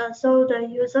 Okay, so the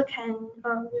user can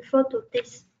refer to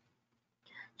this.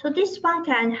 So this one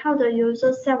can help the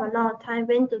user save a lot of time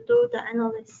when to do the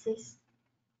analysis.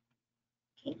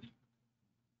 Okay.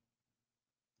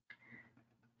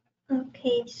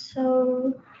 Okay,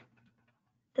 so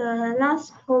the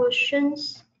last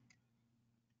portions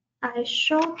I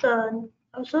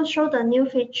also show the new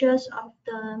features of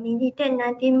the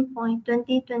Minitab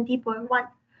 19.2020.1.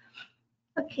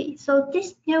 Okay, so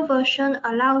this new version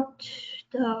allowed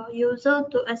the user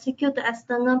to execute the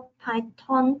external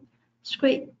Python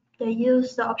script. They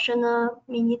use the optional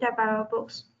Minitab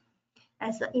variables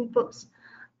as the inputs.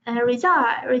 And results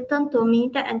are returned to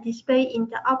Minitab and displayed in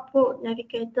the output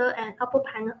navigator and output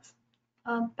panels.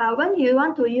 But when you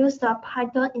want to use the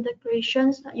Python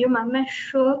integrations, you must make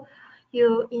sure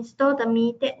you install the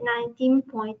Minitab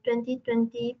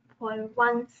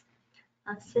 19.2020.1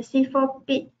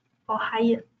 64-bit or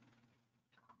higher.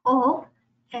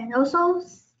 And also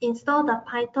install the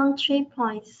Python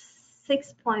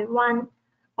 3.6.1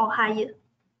 or higher.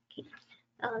 Okay.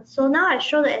 So now I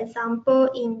show the example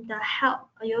in the help.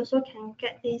 You also can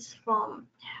get this from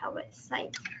help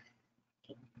website.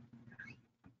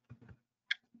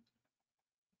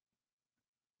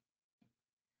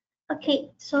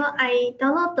 Okay, so I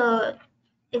download the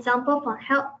example from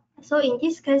help. So in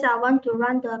this case, I want to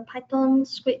run the Python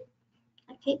script.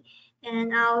 Okay,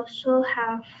 and I also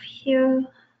have here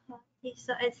this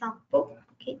example.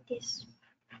 Okay, this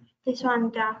one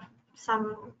there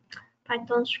some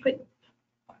Python script.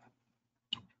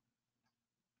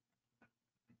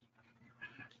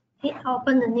 Okay, I'll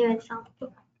open the new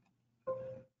example.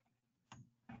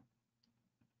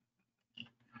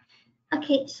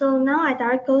 Okay, so now I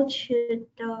directly go to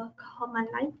the command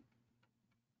line.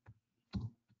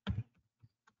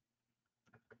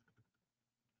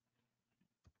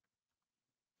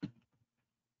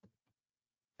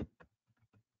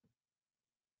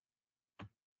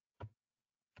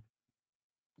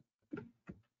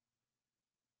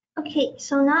 Okay,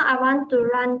 so now I want to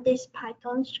run this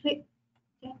Python script.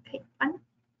 Okay, run.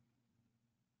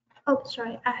 Oh,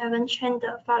 sorry, I haven't changed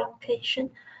the file location.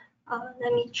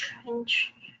 Let me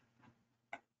change.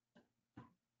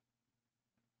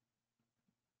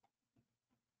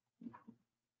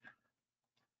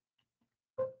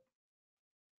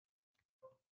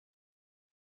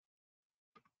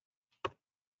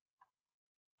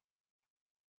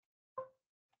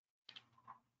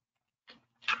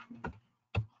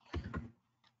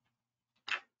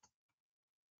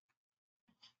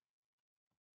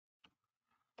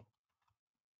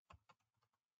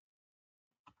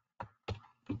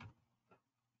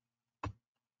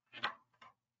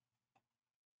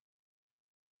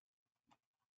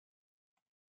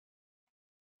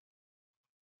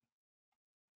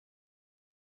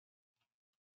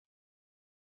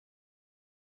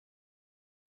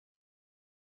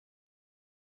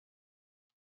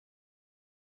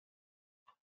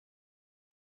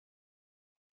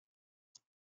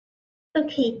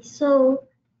 Okay, so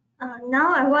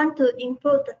now I want to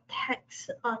input the text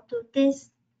to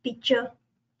this picture.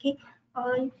 Okay,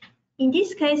 in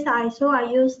this case, I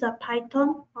use the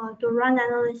Python to run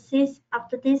analysis.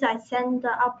 After this, I send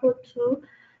the output to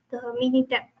the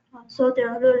Minitab. So they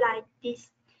look like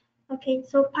this. Okay,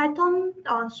 so Python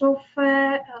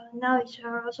software now is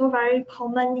also very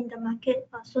common in the market.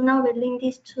 So now we link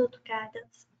these two together.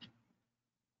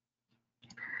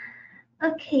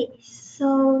 Okay,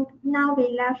 so now we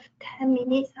left 10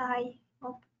 minutes. I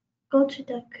go to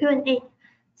the Q&A.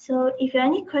 So if you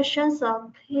have any questions,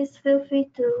 please feel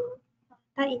free to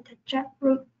type in the chat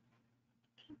room.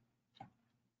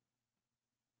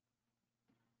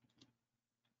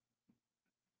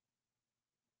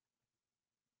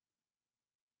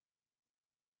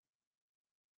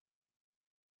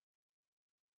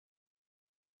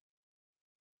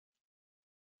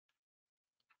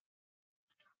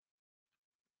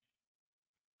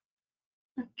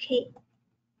 Okay.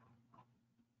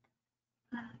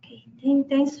 Okay,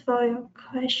 thanks for your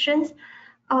questions.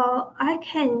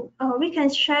 We can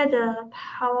share the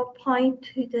PowerPoint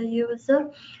to the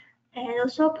user and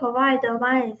also provide the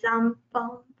one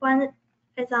example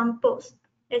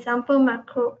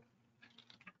macro.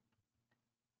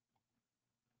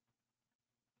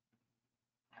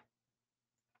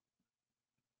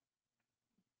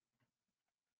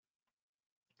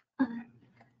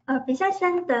 Besides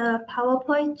send the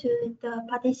PowerPoint to the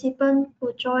participant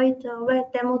who joined the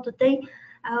web demo today,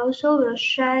 I also will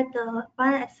share the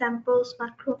one examples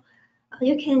macro.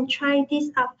 You can try this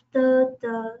after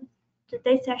the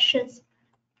today's sessions,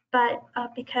 but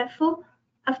be careful.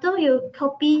 After you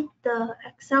copy the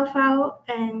Excel file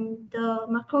and the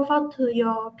macro file to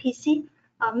your PC,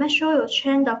 make sure you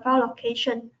change the file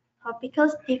location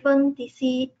because different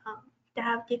DC they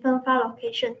have different file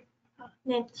location.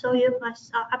 So you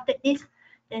must update this,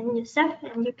 then you save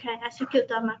and you can execute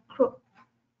the macro.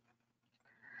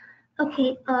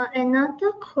 Okay,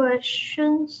 another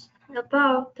questions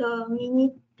about the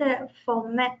Minitab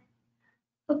format.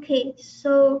 Okay,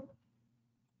 so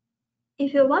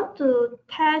if you want to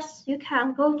test, you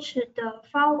can go to the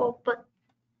file open.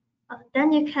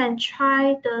 Then you can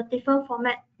try the different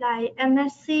format like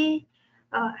MSC,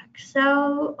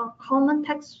 Excel, or common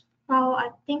text file. I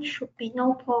think should be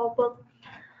no problem.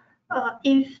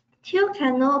 If still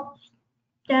cannot,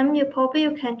 then you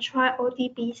can try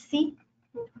ODBC.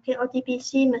 Okay,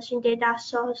 ODBC machine data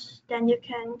source. Then you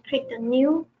can create the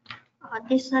new.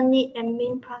 This one need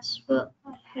admin password.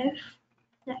 I have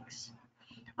next.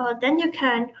 Then you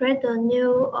can create a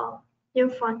new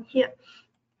font here.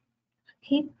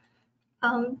 Okay.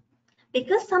 Um,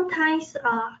 because sometimes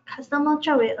customer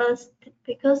chat with us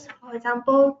because, for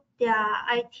example, their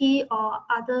IT or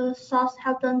other source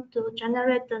help them to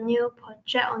generate the new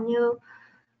project or new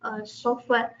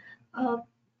software. Uh,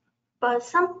 but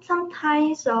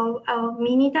sometimes our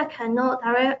Minitab cannot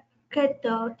direct get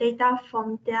the data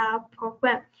from their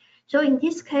program. So in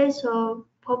this case,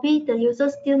 probably the user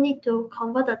still need to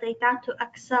convert the data to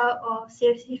Excel or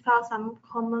CSV file, some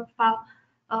common file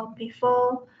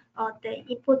before they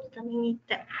input the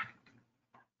Minitab.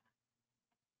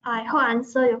 I hope I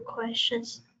answer your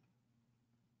questions.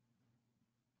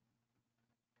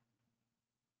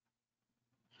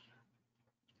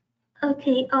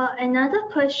 Okay, another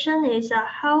question is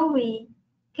how we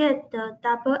get the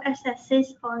double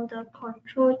x-axis on the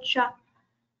control chart.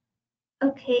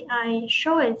 Okay, I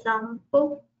show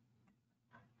example.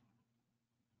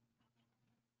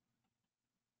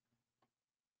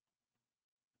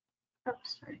 Oh,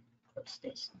 sorry, what's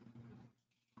this?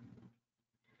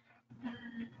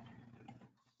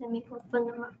 Let me open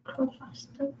the macro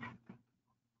faster.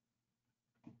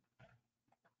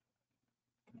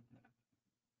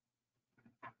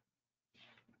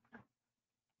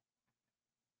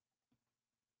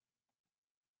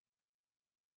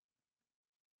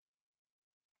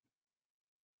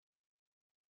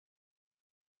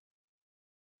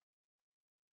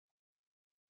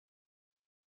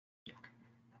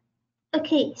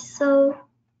 Okay, so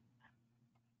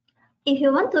if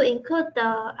you want to include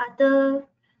the other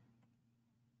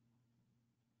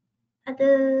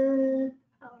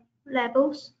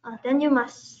labels, then you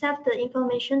must save the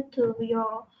information to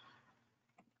your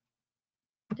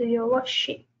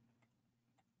worksheet.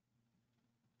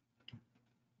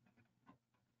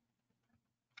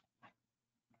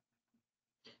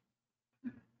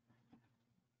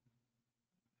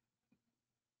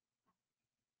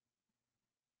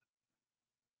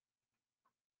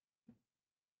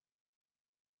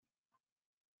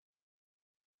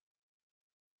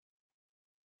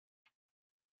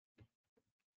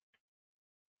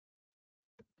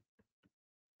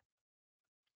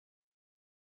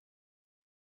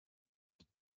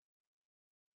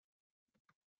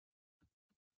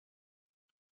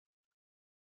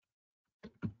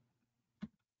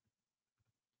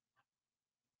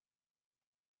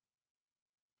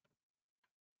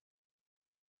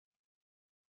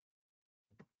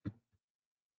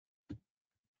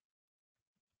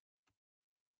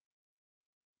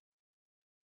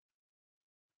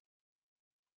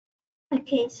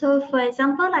 Okay, so for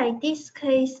example, like this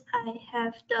case, I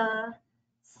have the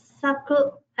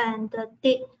subgroup and the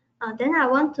date. Then I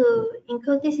want to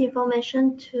include this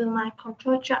information to my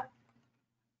control chart.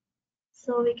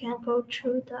 So we can go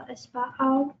through the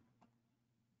SPR.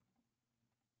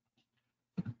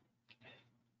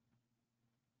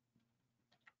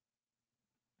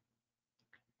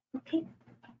 Okay.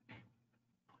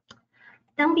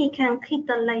 Then we can click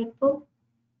the label,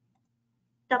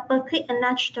 double click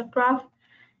enlarge the graph,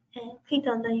 and click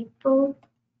the label,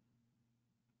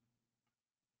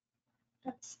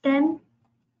 stem,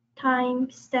 time,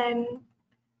 stem,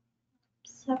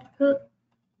 subgroup,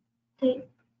 date.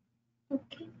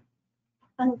 Okay.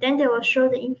 And then they will show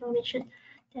the information.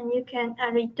 Then you can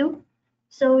redo.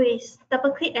 So we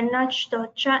double click enlarge the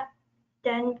chart.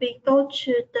 Then we go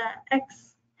to the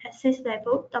x-axis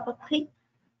label, double click,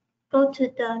 go to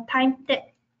the time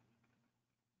date,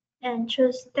 and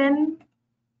choose stem,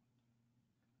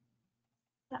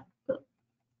 subgroup,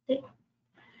 date.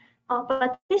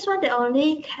 But this one they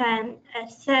only can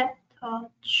accept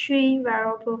 3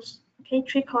 variables, okay,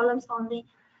 3 columns only.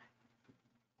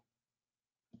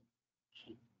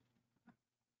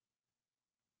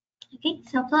 Okay,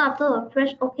 so after I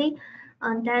press OK,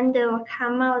 and then they will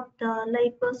come out the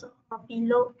labels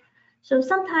below. So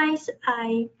sometimes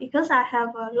because I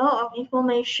have a lot of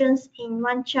informations in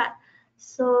one chart,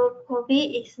 so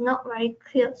probably it's not very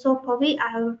clear. So probably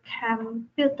I can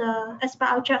build the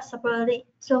SPR chart separately.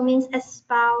 So means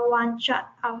SPR one chart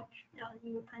out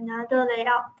in another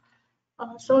layout.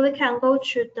 So we can go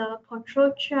to the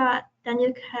control chart, then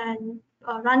you can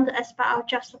run the SPR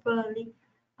chart separately.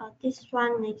 This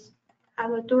one is, I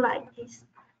will do like this.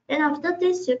 Then after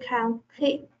this, you can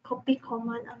click copy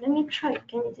command. Let me try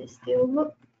again, is it still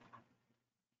work?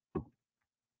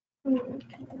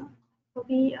 Cannot.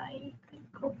 Copy, I click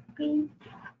copy.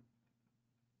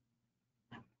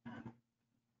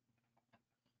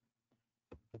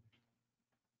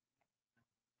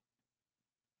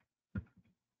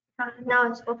 Now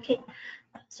it's okay.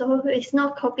 So it's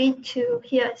not copied to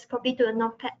here, it's copied to a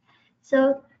notepad.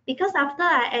 So because after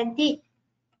I edit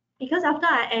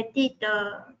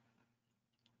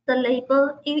the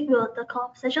label, the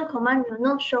session command will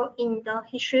not show in the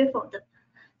history folder.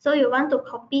 So you want to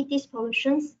copy these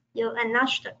positions, you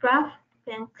enlarge the graph,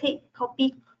 then click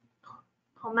copy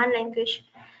command language,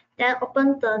 then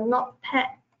open the notepad,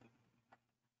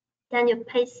 then you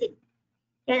paste it.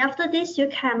 And after this, you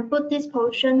can put this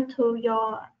position to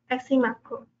your SPC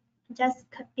macro. Just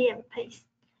copy and paste.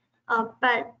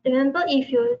 But remember, if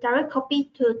you direct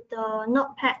copy to the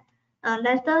notepad,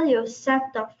 later you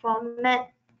save the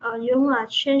format, you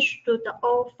must change to the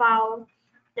old file.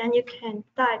 Then you can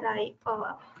type like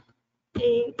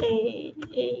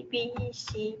abc.mtp.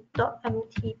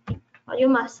 You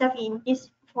must save in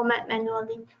this format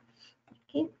manually.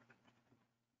 Okay.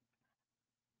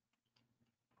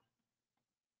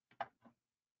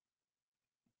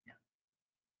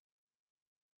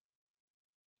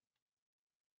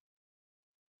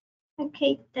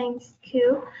 Okay. Thanks,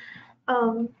 Q.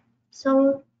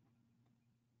 So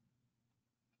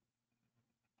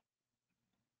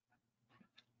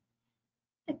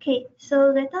okay,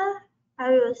 so later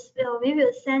we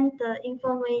will send the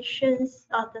informations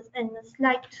and the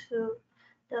slide to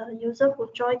the user who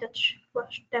joined the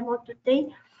demo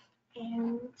today.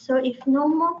 And so if no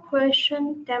more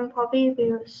question, then probably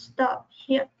we will stop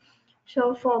here.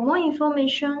 So for more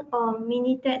information on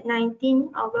Minitab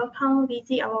 19, welcome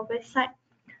visit our website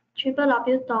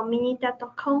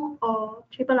www.minitab.com or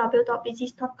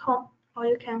www.business.com, or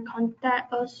you can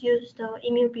contact us use the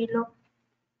email below.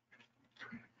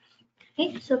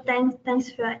 Okay, so thanks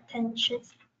for your attention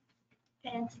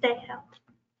and stay healthy.